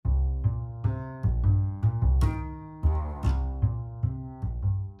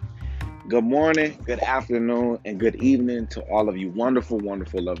Good morning, good afternoon, and good evening to all of you wonderful,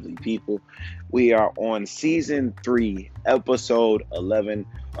 wonderful, lovely people. We are on season 3, episode 11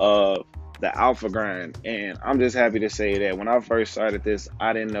 of the Alpha Grind. And I'm just happy to say that when I first started this,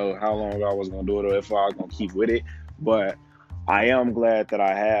 I didn't know how long I was going to do it or if I was going to keep with it. But I am glad that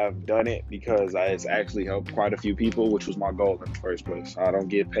I have done it because it's actually helped quite a few people, which was my goal in the first place. I don't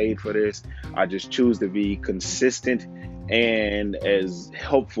get paid for this. I just choose to be consistent and as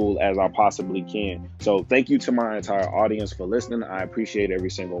helpful as I possibly can. So thank you to my entire audience for listening. I appreciate every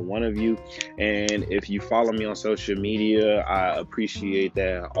single one of you. And if you follow me on social media, I appreciate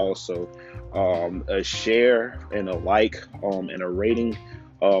that also. A share and a like and a rating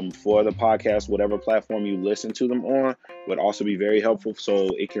for the podcast, whatever platform you listen to them on, would also be very helpful so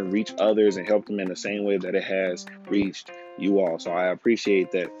it can reach others and help them in the same way that it has reached you all. So I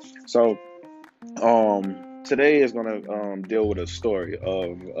appreciate that. So today is going to deal with a story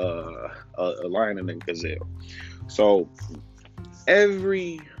of a lion and a gazelle. So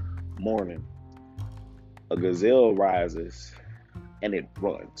every morning, a gazelle rises and it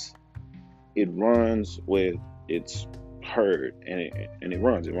runs. It runs with its herd and it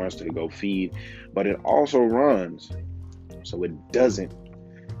runs. It runs to go feed, but it also runs so it doesn't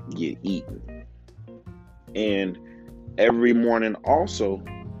get eaten. And every morning also,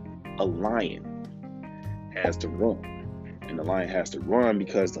 a lion has to run. And the lion has to run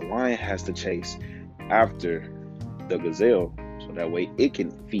because the lion has to chase after the gazelle so that way it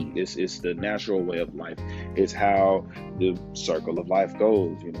can feed. It's the natural way of life. It's how the circle of life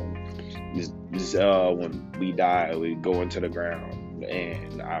goes, you know. When we die, we go into the ground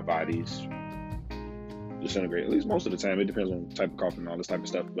and our bodies disintegrate, at least most of the time. It depends on the type of coffin and all this type of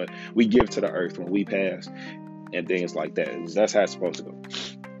stuff, but we give to the earth when we pass and things like that. That's how it's supposed to go.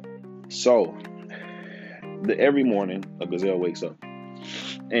 So every morning a gazelle wakes up,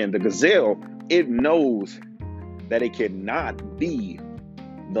 and the gazelle, it knows that it cannot be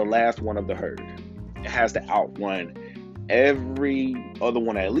the last one of the herd. It has to outrun every other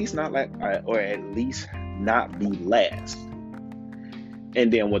one, at least not be last.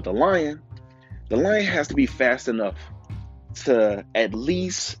 And then with the lion has to be fast enough to at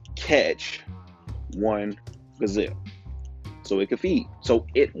least catch one gazelle so it can feed, so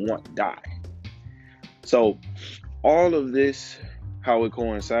it won't die. So all of this, how it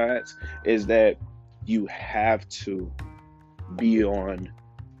coincides, is that you have to be on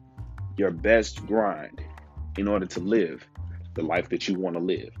your best grind in order to live the life that you want to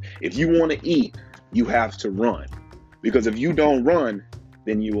live. If you want to eat, you have to run, because if you don't run,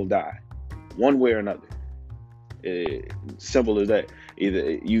 then you will die, one way or another. Simple as that.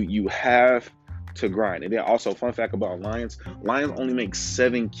 Either you have to grind. And then also, fun fact about lions only make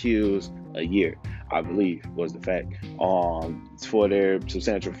 7 kills a year, I believe was the fact, for their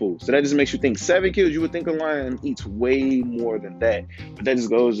substantial food. So that just makes you think 7 kills. You would think a lion eats way more than that, but that just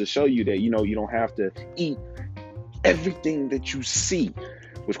goes to show you that, you know, you don't have to eat everything that you see,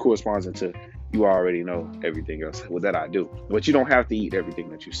 which corresponds into, you already know everything else that I do, but you don't have to eat everything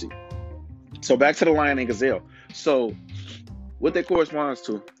that you see. So back to the lion and gazelle. So what that corresponds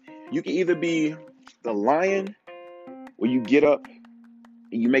to, you can either be the lion where you get up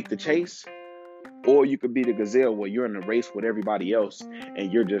and you make the chase, or you could be the gazelle where you're in a race with everybody else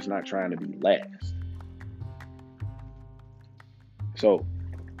and you're just not trying to be last. So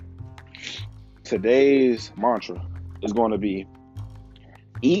today's mantra is going to be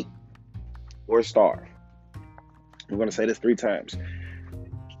eat or starve. I'm going to say this 3 times.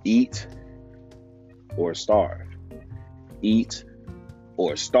 Eat or starve. Eat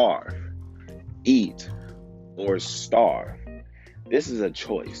or starve. Eat or starve. This is a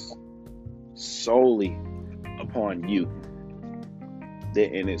choice solely upon you,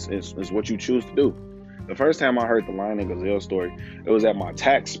 and it's what you choose to do. The first time I heard the lion and gazelle story, it was at my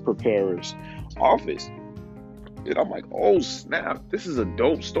tax preparer's office, and I'm like, oh snap, this is a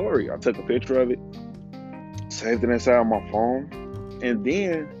dope story. I took a picture of it, saved it inside my phone, and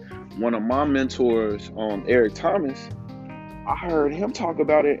then one of my mentors, Eric Thomas, I heard him talk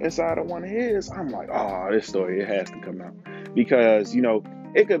about it inside of one of his. I'm like, oh, this story, it has to come out, because, you know,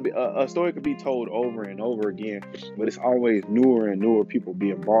 it could be a story could be told over and over again, but it's always newer and newer people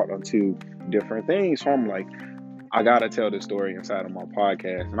being brought onto different things. So I'm like, I gotta tell this story inside of my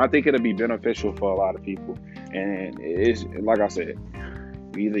podcast, and I think it'll be beneficial for a lot of people. And it's like I said,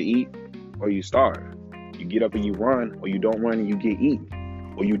 you either eat or you starve. You get up and you run, or you don't run and you get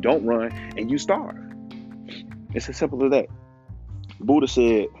eaten, or you don't run and you starve. It's as simple as that. Buddha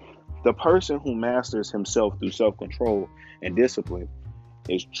said, the person who masters himself through self-control and discipline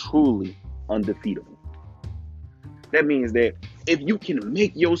is truly undefeatable. That means that if you can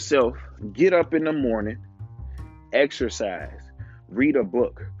make yourself Get up in the morning, exercise, read a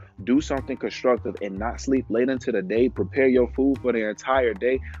book, do something constructive, and not sleep late into the day. Prepare your food for the entire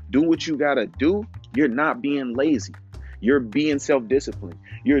day. Do what you gotta do. You're not being lazy. You're being self-disciplined.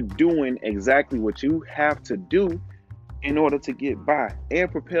 You're doing exactly what you have to do in order to get by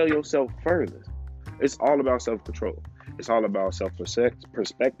and propel yourself further. It's all about self-control. It's all about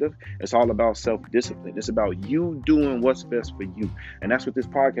self-perspective. It's all about self-discipline. It's about you doing what's best for you. And that's what this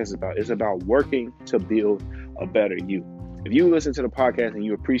podcast is about. It's about working to build a better you. If you listen to the podcast and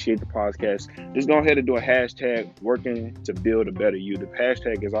you appreciate the podcast, just go ahead and do a hashtag working to build a better you. The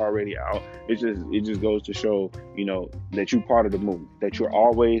hashtag is already out. It just goes to show, that you're part of the movement, that you're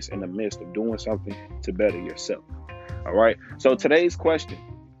always in the midst of doing something to better yourself. All right. So today's question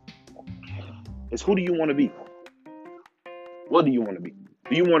is, who do you want to be? What do you want to be?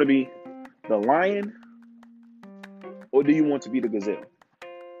 Do you want to be the lion, or do you want to be the gazelle?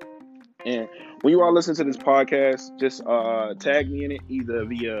 And when you all listen to this podcast, just tag me in it either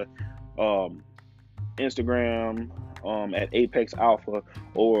via Instagram at Apex Alpha,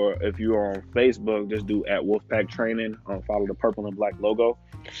 or if you're on Facebook, just do at Wolfpack Training. Follow the purple and black logo.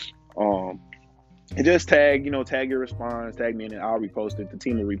 And just tag your response, tag me in it. I'll repost it. The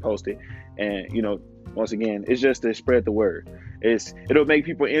team will repost it. And, once again, it's just to spread the word. It'll make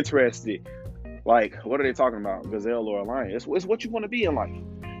people interested. Like, what are they talking about? Gazelle or a lion? It's what you want to be in life.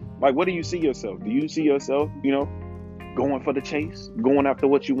 Like, what do you see yourself? Do you see yourself, going for the chase, going after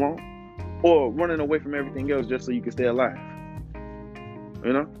what you want, or running away from everything else just so you can stay alive?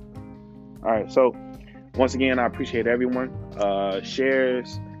 All right. So once again, I appreciate everyone.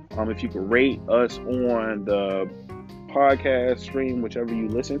 Shares. If you could rate us on the podcast stream, whichever you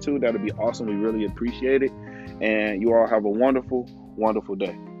listen to, that'll be awesome. We really appreciate it. And you all have a wonderful, wonderful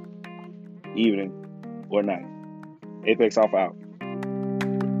day, evening, or night. Apex Alpha out.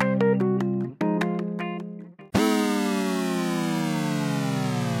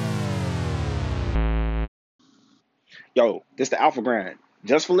 Yo, this the Alpha Grind.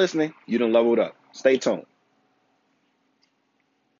 Just for listening, you done leveled up. Stay tuned.